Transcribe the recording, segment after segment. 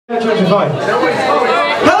Hello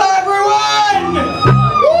everyone!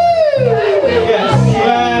 Woo! Yes,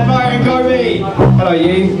 Fire and Cobie. Hello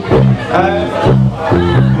you.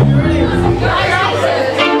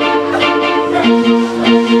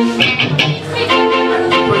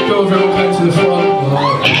 Pretty cool if everyone came to the front.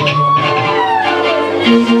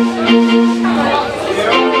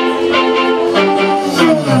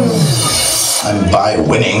 I'm by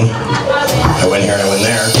winning. I win here and I win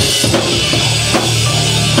there.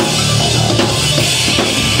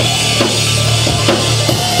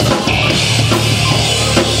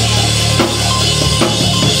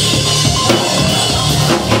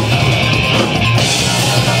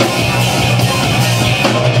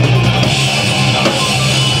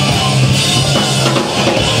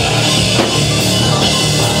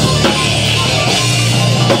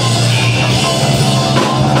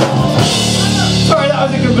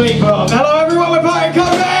 Hello everyone, we're Fire and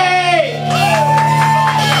Cobie!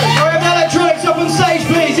 Alright, the electronics up on stage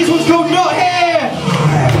please, this one's called Not Here!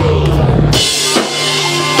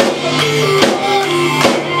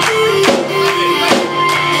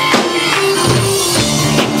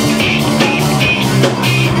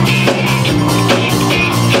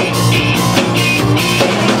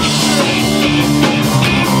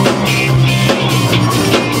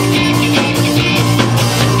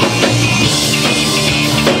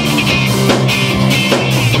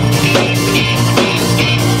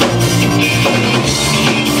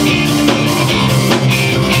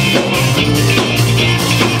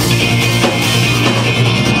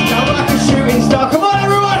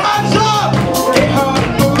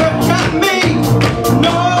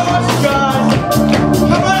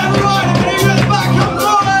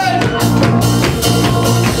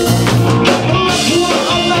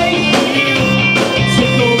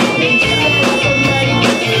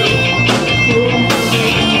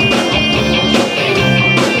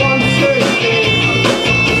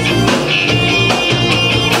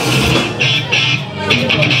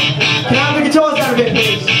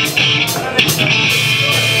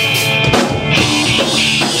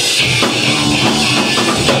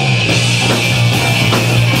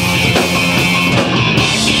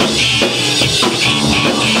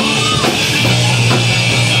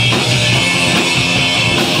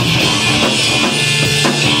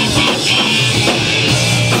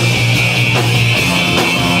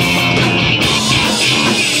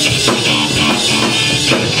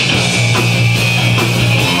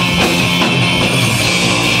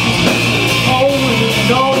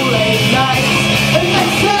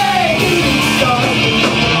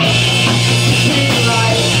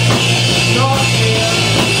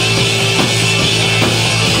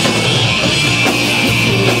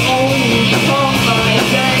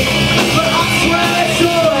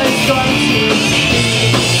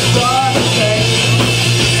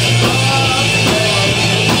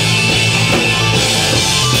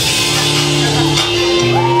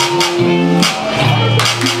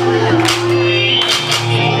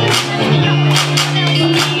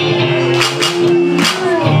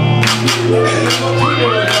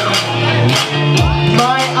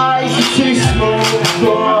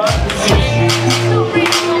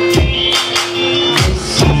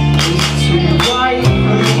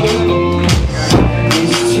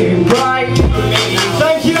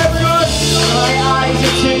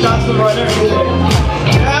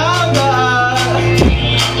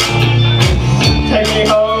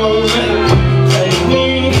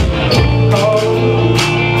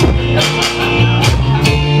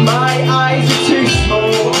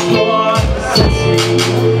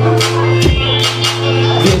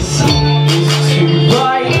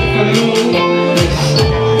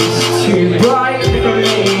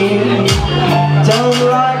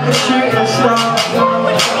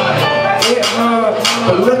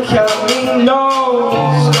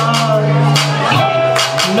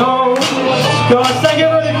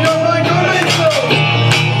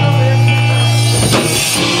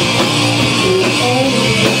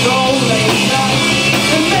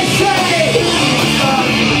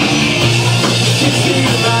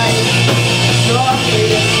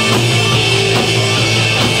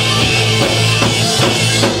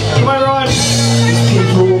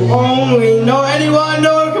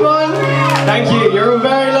 Thank you, you're all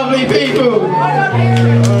very lovely people.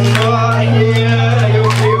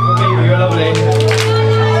 You're lovely.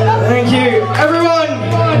 Thank you. Everyone,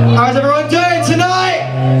 how's everyone doing tonight?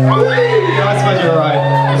 I suppose you're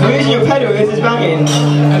alright. So I'm using your pedal, this is banging.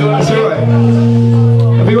 It's alright.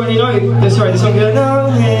 Have we got any notes? Sorry, the song goes, no,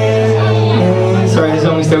 sorry, the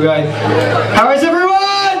song's still going. How is everyone?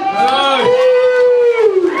 Hello.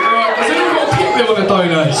 Has anyone got a pick me on a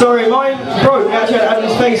donut? Sorry, mine broke. actually had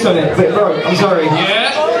Adam's face on it, but bro, I'm sorry.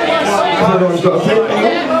 Yeah? Everyone's got a pick.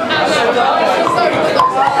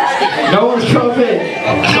 No one's got a pick.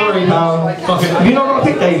 Sorry, pal. Have you not got a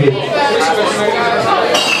pick, David?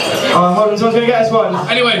 Hold on, someone's going to get us one.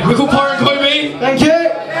 Anyway, we're called Pyro and Cobie. Thank you.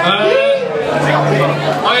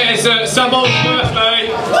 Oh yeah, it's Sambo's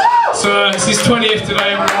birthday. So it's his 20th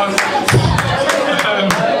today, everyone.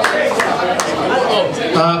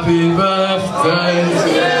 Happy birthday.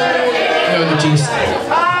 Yeah, the gist.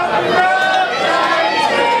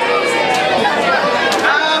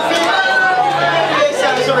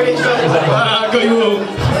 Got you all.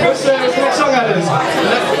 What's the next song, Adam?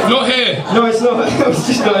 Not here. No, it's not. It's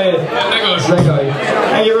just not here. Lego. It's Lego.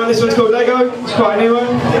 And you run this one's called Lego. It's quite a new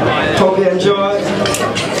one. Probably enjoy.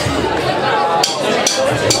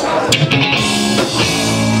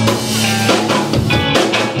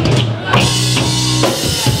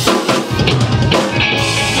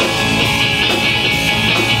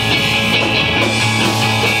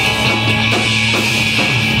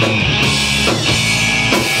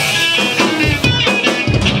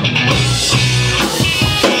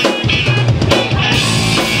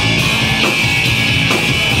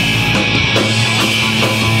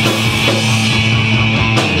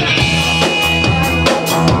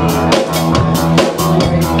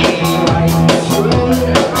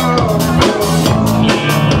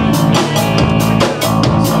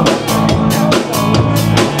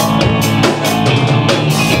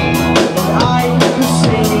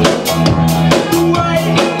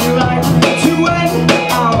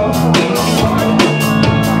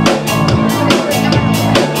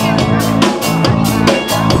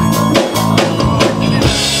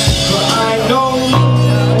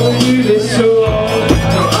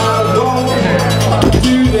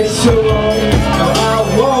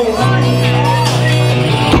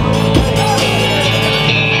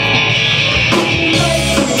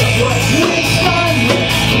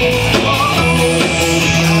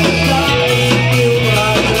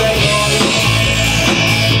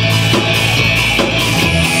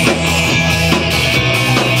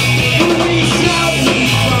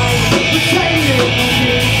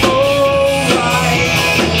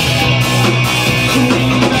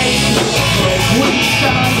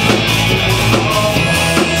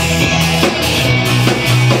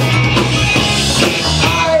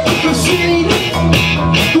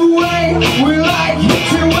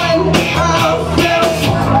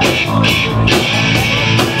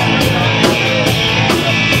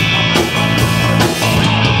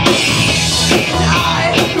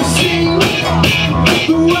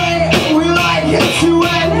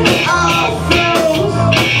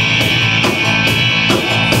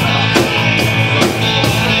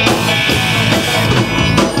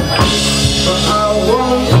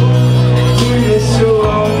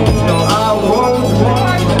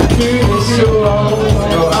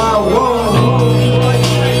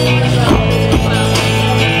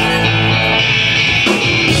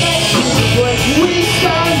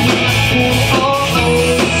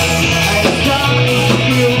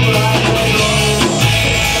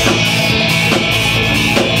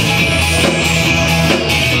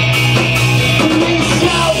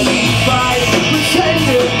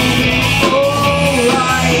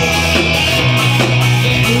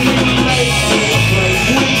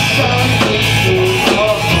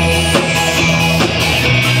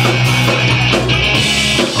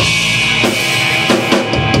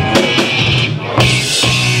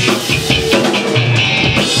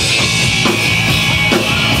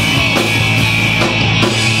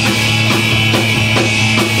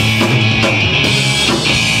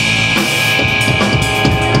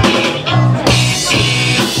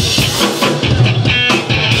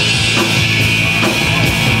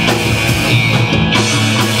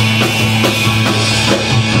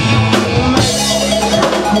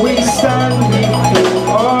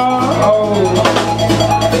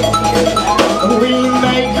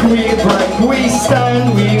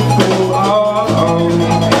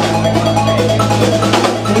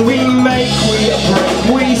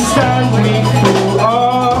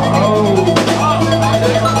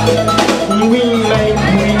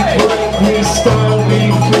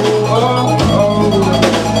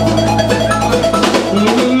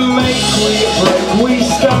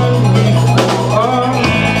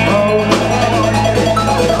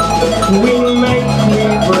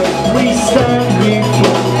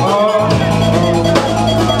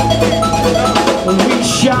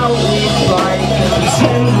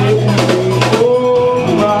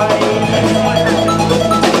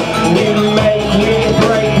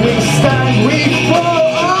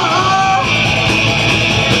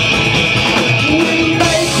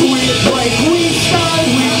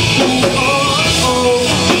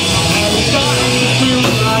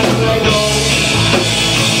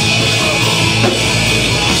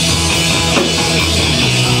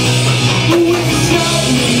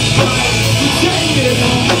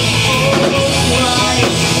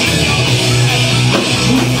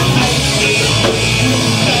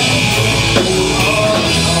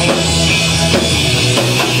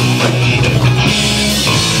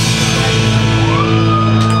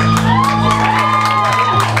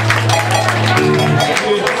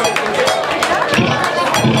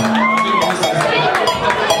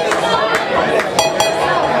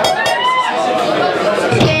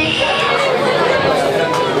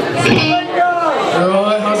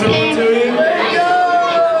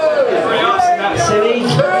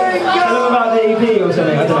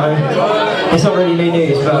 it's not really new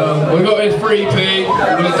news, but... we got this free EP,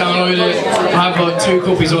 I'm going to download it. I have like 2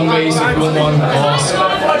 copies on me, so if you want one, ask.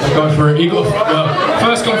 I'll go for it. You got,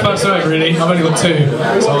 first come, first serve really, I've only got 2.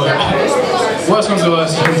 So, worst comes to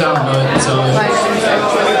worst, you can download it. So,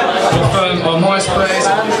 on MySpace,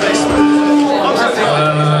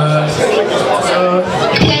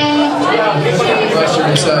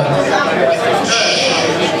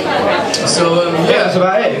 yeah, that's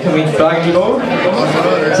about it. Can we flag any more?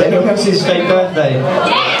 Is it anyone else's fake birthday?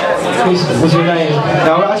 What's your name?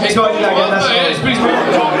 No, actually, can't do that again. That's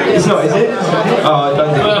it's not, is it? Oh, I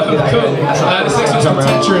don't think I can do that again. That's not, this next one's from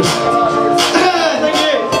Tetris. Thank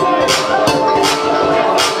you!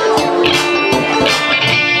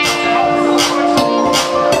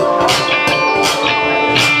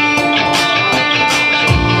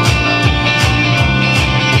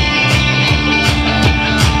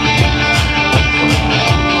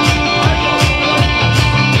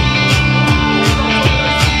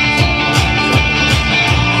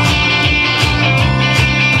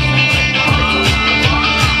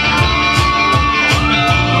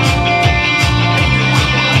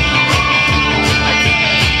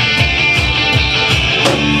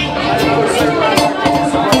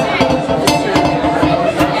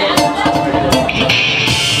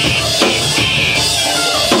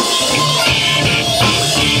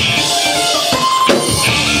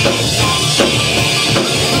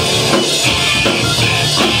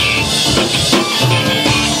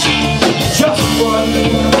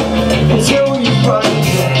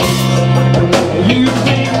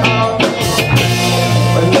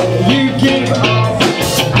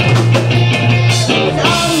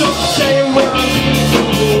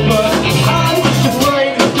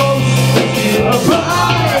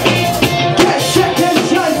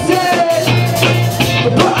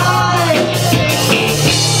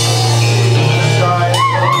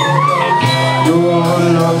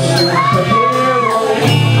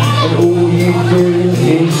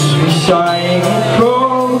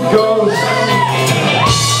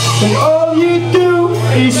 And all you do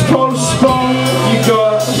is postpone. You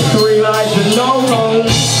got 3 lives with no home,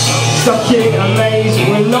 stuck in a maze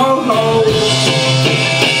with no hope.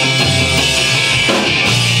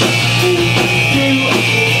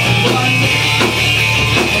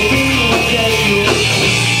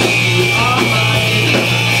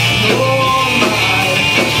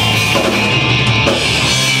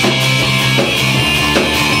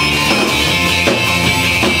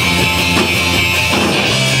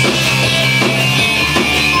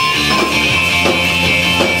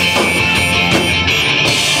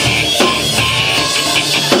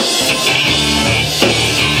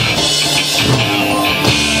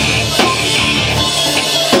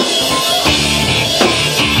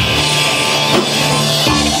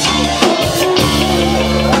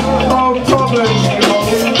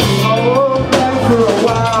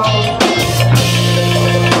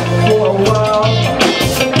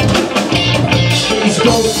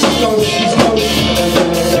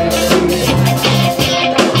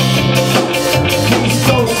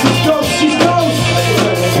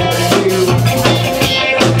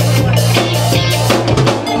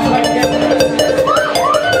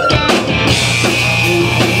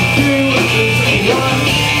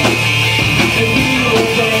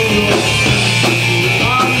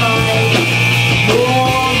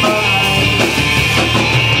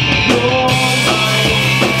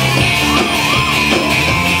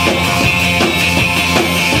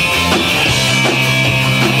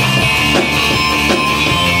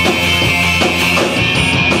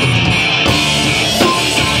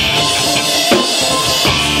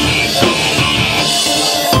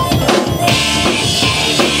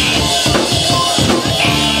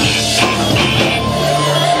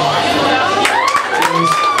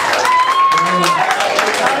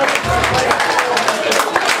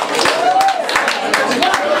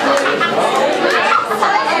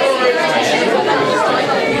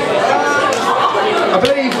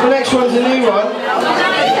 One's a new one.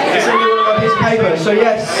 It's a new one on a piece of paper. So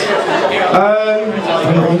yes.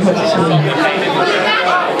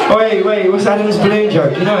 Wait, what's Adam's balloon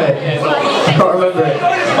joke? You know it? I can't remember it.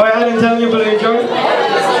 Wait, Adam, tell me your balloon joke.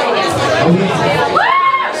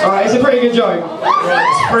 Alright, it's a pretty good joke.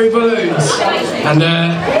 It's 3 balloons. And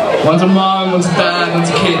one's a mum, one's a dad, one's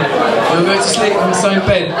a kid. They'll go to sleep on the same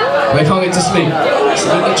bed. They can't get to sleep. So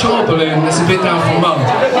the child balloon that's a bit down from mum,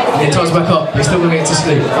 and he ties back up, but he still won't get to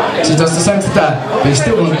sleep. So he does the same to dad, but he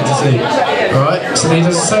still won't get to sleep. Alright? So then he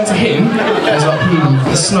does the same to him, and he's like,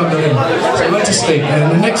 let's snuggle in. So he went to sleep, and then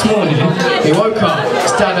the next morning, he woke up,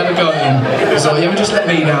 his dad had a go at him. He's like, you haven't just let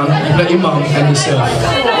me down, you've let your mum and yourself.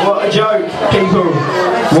 What a joke, people.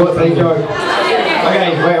 What? There you go.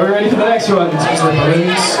 Okay, wait, we're ready for the next one.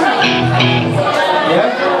 Yeah?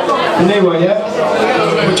 The new one, yeah?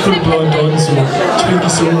 Which could be blind dinosaur?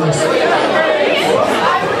 Twinkosaurus.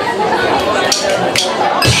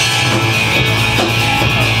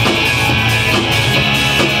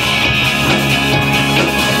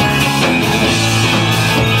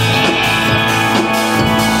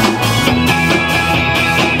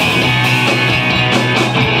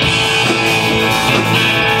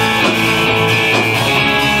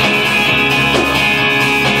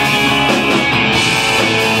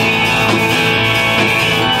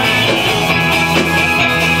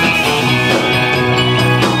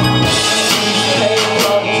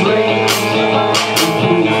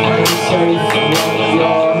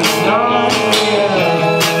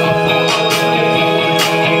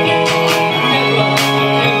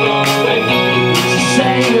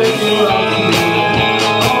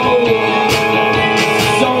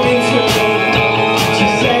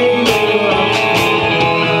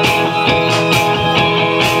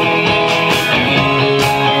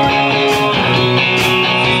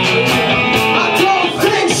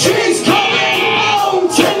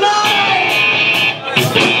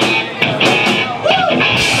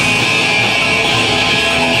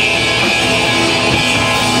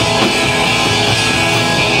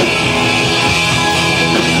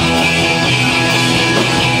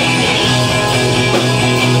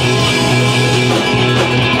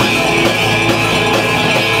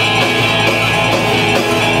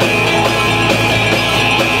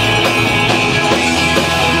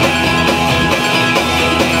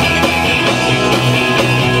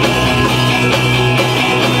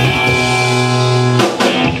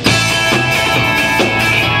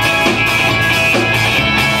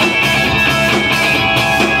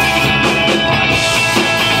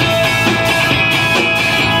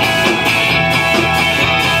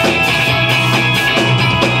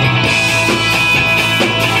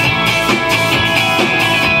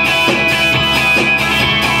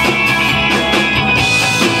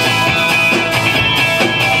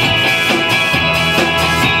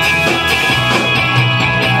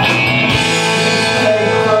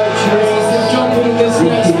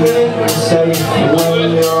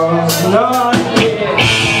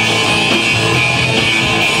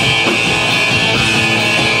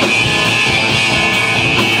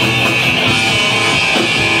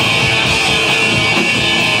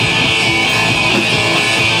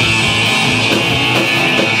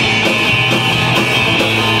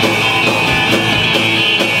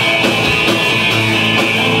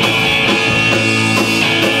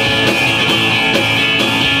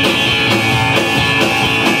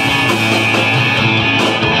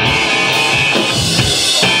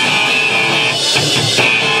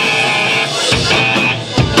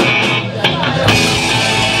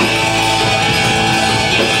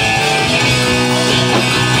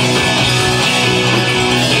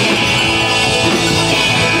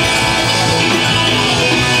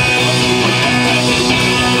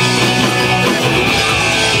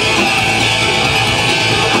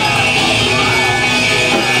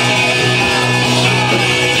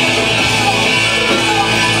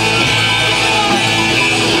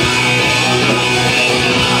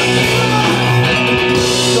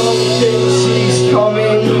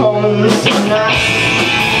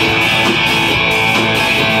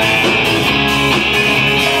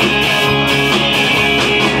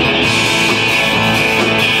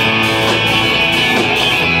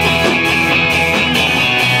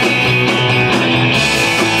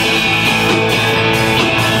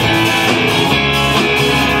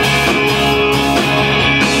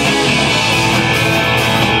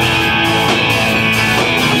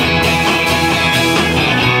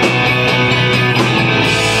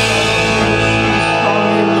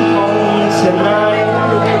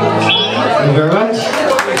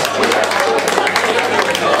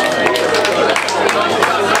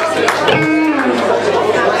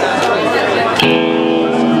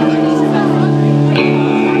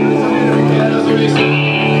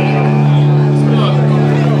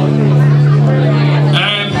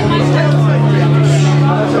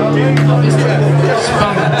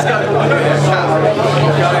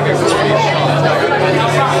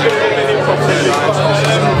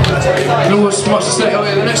 Much to say. Oh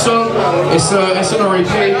yeah, the next song it's on a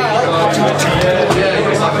repeat.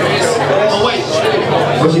 Oh wait.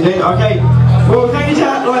 What's he doing? Okay. Well, thank you to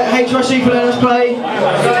HRC for letting us play.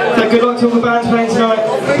 So good luck to all the bands playing tonight.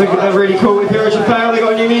 They're really cool. With Heroes of Power, they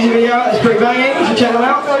got a new music video out. It's pretty banging. You should check them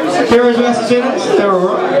out. Heroes vs Villains. They're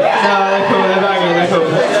alright. No, they're cool. They're banging. They're cool.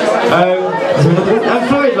 And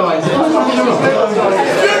Fluid Lines.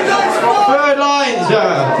 Fluid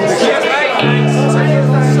Lines.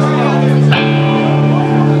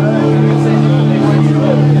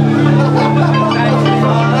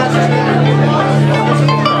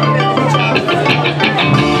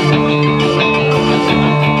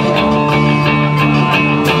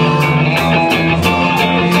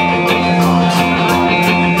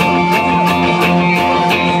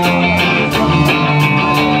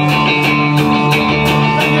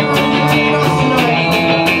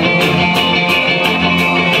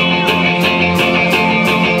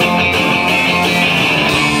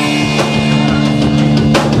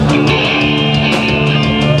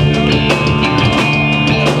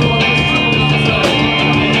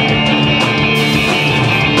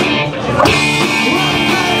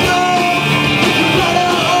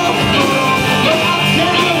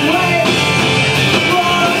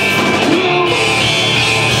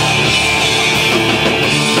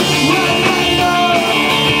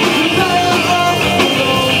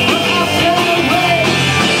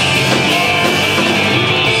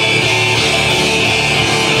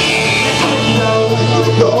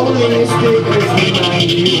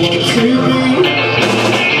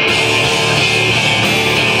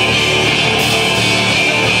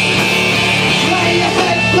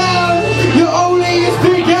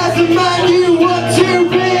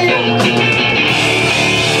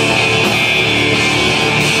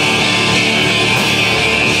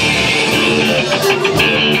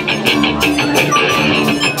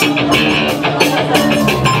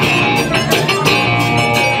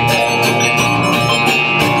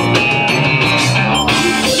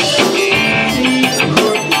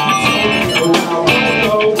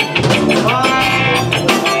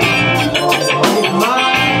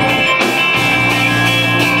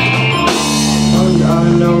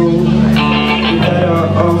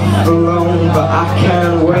 I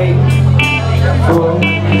can't wait for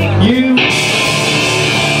you.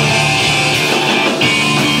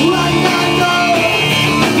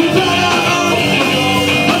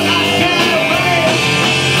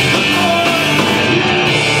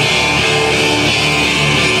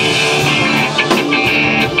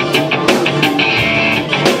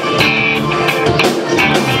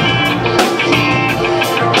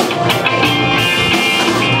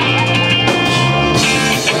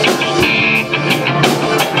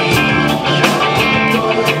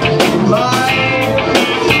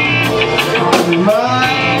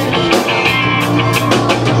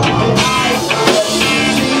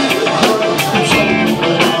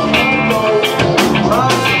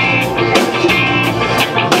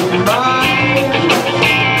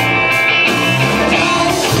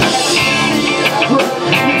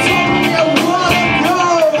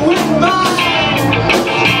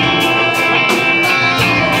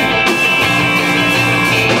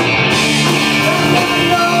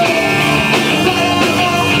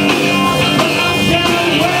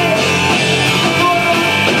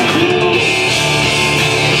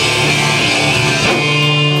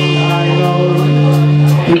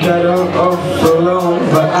 Better off alone,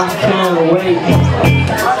 but I can't wait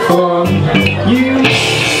for you.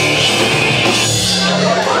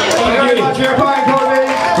 Thank you very much for your part, Cobie.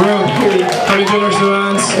 Well, very generous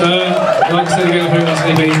around. Like I said again, very much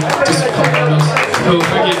sleepy. Just come on us. Cool,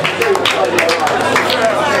 thank you.